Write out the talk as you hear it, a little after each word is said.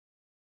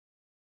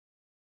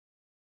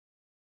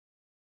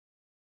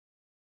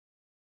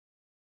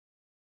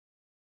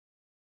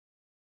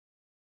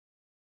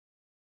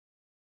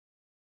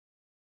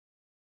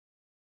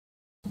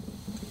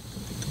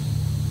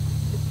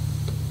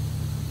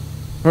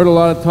Heard a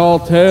lot of tall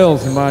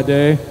tales in my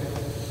day.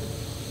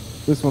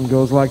 This one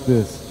goes like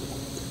this.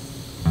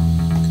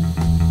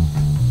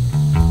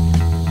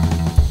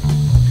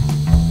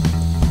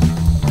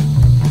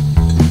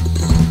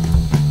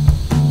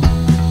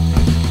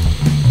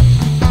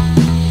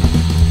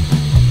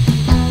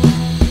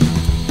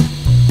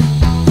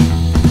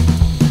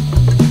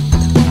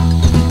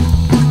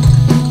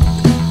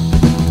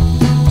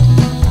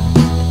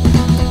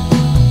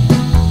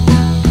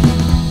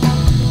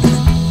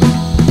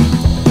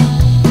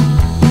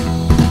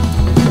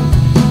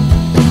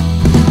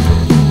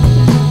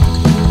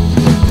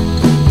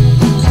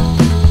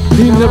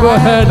 He never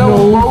had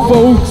no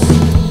folks.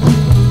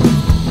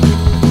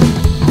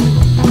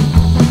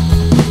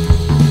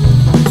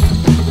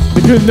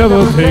 He could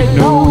never take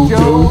no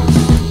jokes.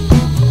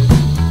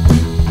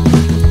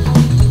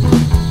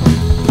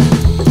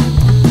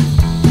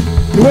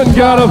 He went and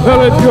got a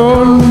pellet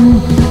gun.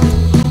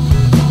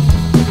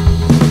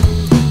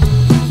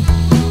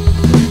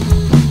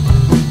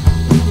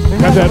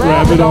 Had that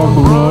rabbit on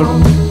the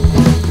run.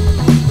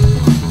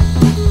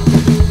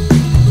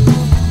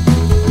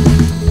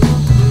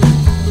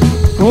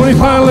 When he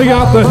finally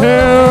got the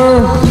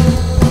hair,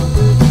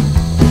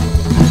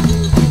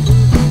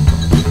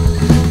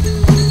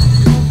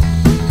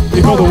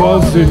 he thought it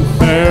wasn't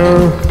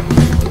fair.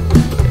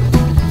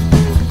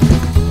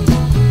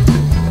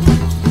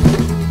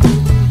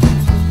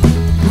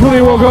 When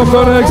he woke up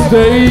the next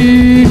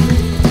day,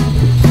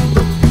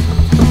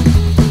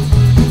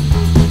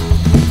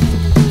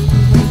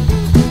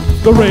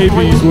 the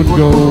rabies would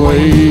go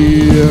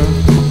away.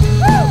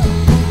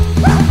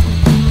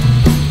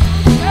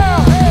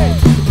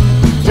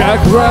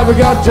 Jack Rabbit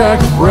got Jack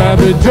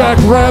Rabbit, Jack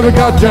Rabbit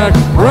got Jack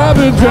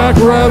Rabbit, Jack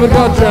Rabbit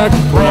got Jack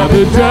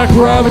Rabbit, Jack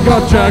Rabbit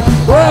got Jack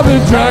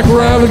Rabbit, Jack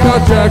Rabbit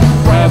got Jack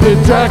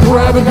Rabbit, Jack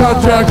Rabbit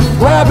got Jack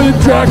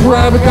Rabbit, Jack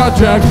Rabbit got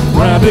Jack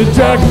Rabbit,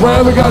 Jack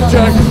Rabbit got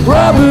Jack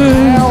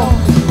Rabbit.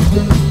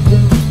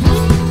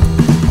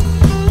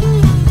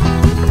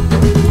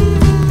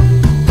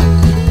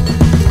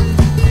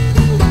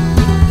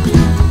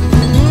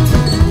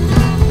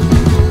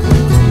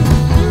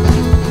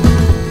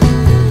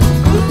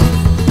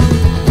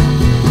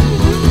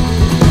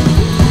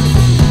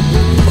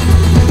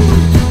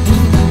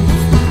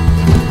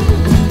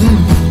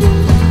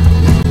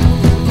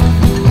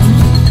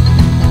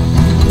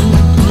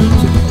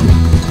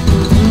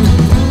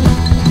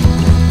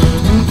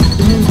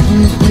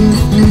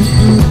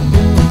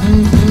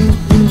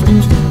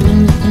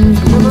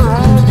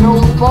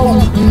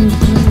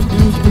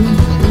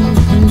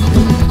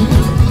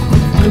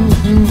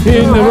 He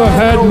never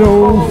had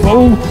no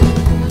folk.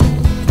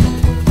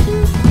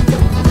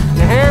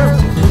 You hear?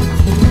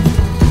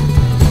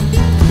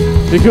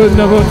 He could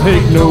never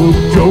take no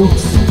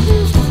jokes.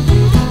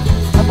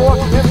 That boy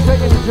can never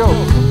take any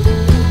jokes.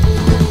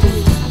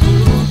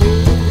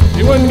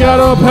 He went and got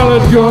a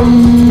pellet gun.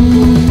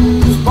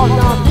 Walked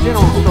down to the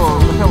general store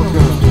with a pellet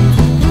gun.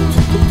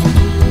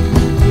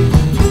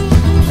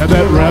 Had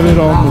that rabbit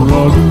on the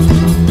run.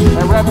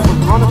 That rabbit was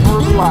running for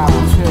his life,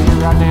 I'll tell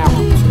you right now.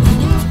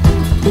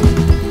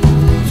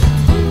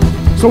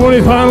 So when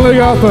he finally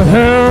got the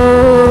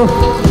hair,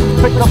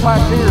 picked up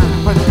last year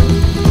and put it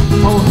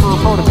posed for a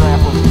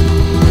photograph of it.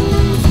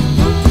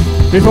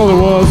 He thought it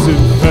wasn't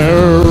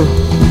fair.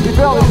 He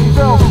felt it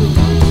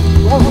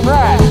wasn't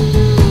right.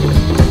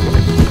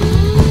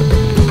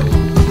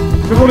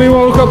 Because when he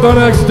woke up the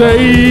next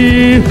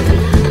day,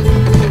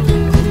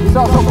 He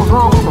saw something was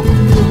wrong with him.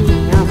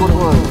 Here's what it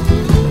was.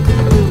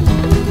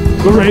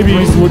 the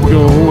rabies would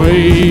go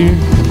away.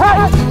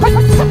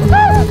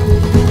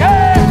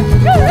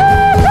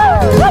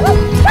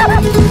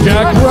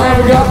 Jack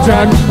Rabbit got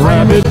Jack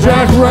Rabbit,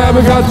 Jack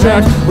Rabbit got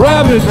Jack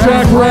Rabbit,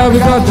 Jack Rabbit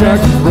got Jack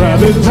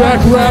Rabbit, Jack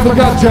Rabbit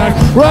got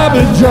Jack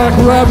Rabbit, Jack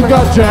Rabbit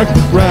got Jack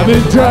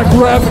Rabbit, Jack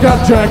Rabbit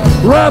got Jack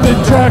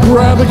Rabbit, Jack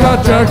Rabbit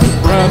got Jack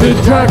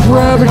Rabbit, Jack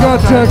Rabbit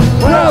got Jack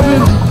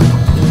Rabbit.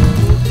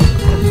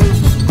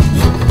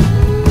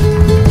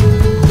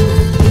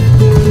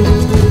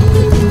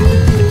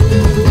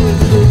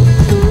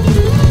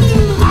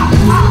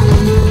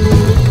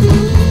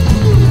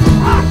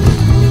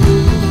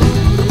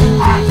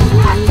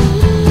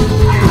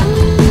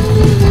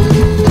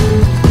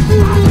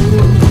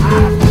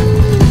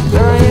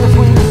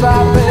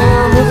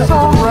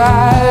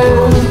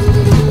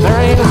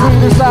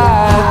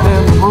 Side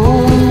than the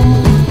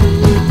moon.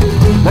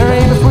 There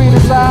ain't a sweeter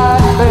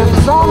side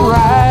than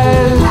sunrise.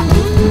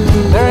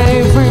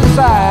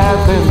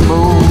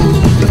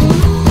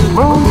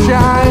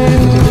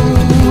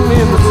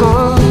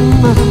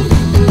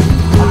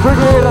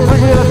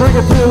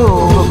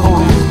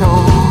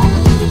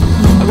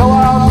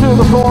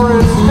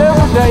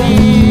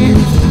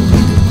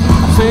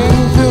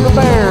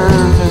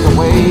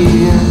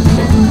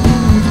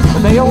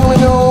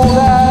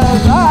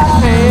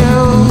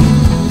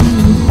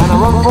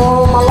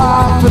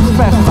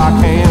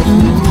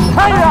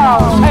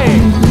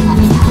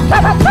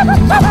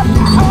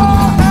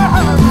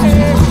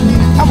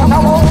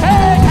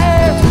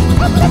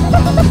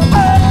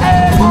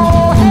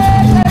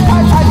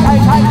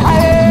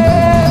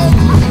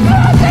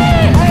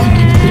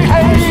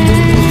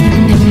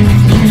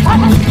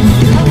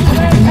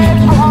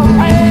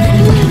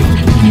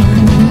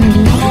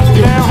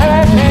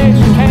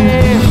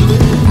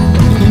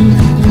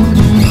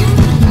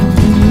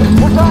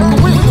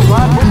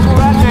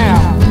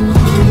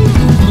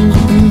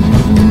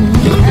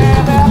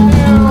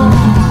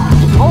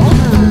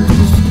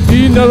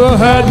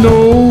 had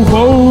no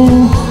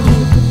folks.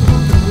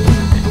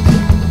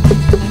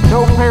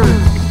 No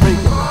parents to speak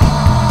of.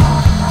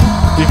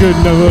 He could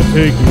never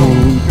take no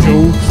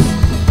jokes.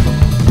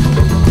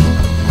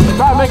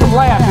 Try to make them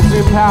laugh, it's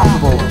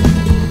impossible.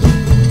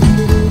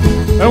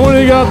 And when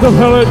he got the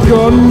pellet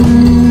gun,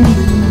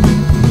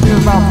 It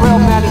was about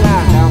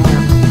 $12.99 down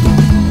there.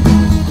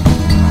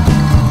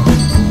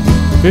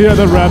 he had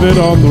the rabbit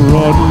on the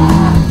run.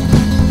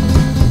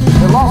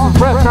 They lost his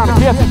breath trying to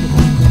catch it.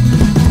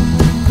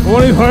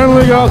 When he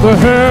finally got the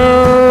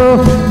hair,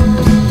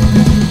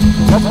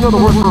 That's another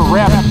word for a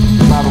rabbit,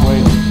 by the way.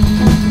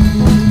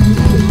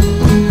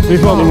 he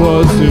felt it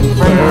wasn't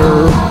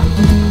fair.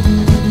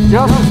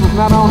 Justice was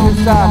not on his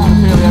side, I'm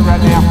gonna tell you that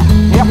right now.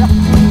 Yep.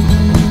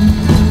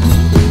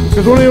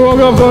 Cause when he woke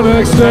up the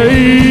next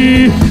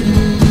day,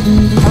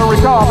 I don't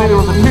recall, maybe it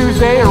was a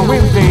Tuesday or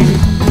Wednesday.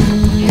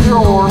 Either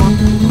or.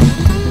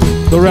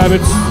 the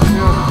rabbit's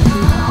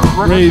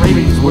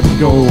rabies wouldn't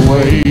go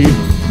away.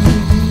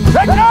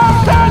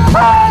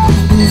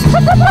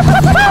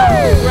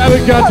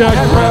 Rabbit got Jack,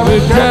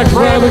 rabbit Jack,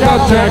 rabbit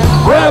got Jack,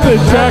 rabbit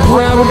Jack,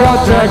 rabbit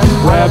got Jack,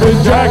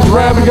 rabbit Jack,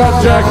 rabbit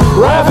got Jack,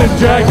 rabbit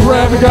Jack,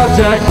 rabbit got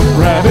Jack,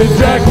 rabbit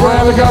Jack,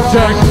 rabbit got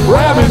Jack,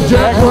 rabbit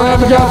Jack,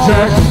 rabbit got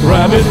Jack,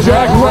 rabbit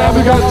Jack,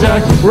 rabbit got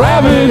Jack,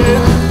 rabbit.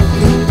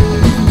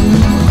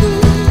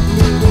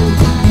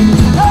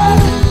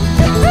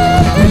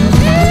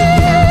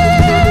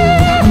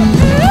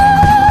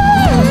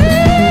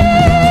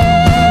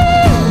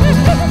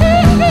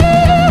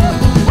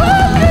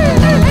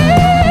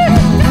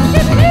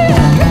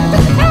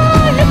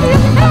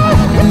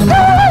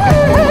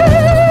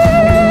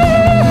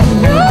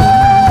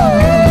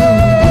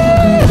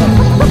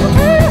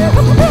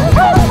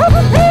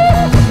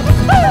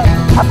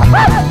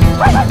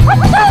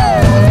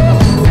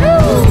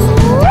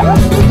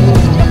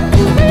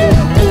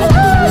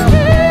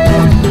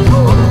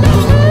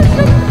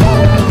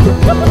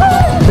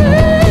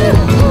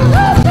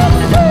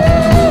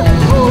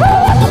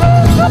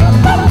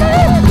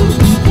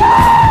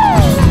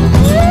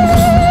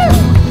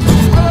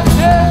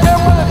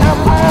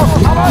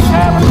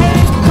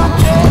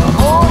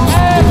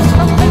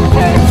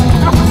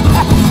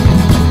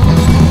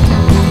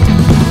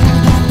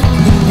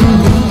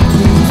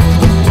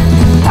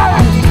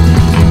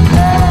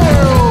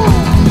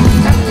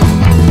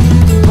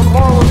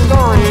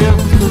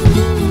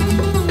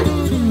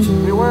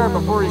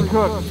 Before you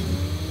cook,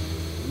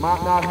 you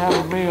might not have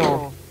a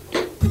meal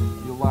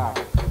you like.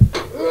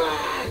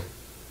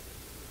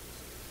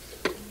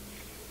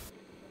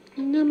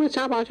那么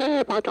小宝，小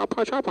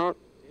宝，小宝。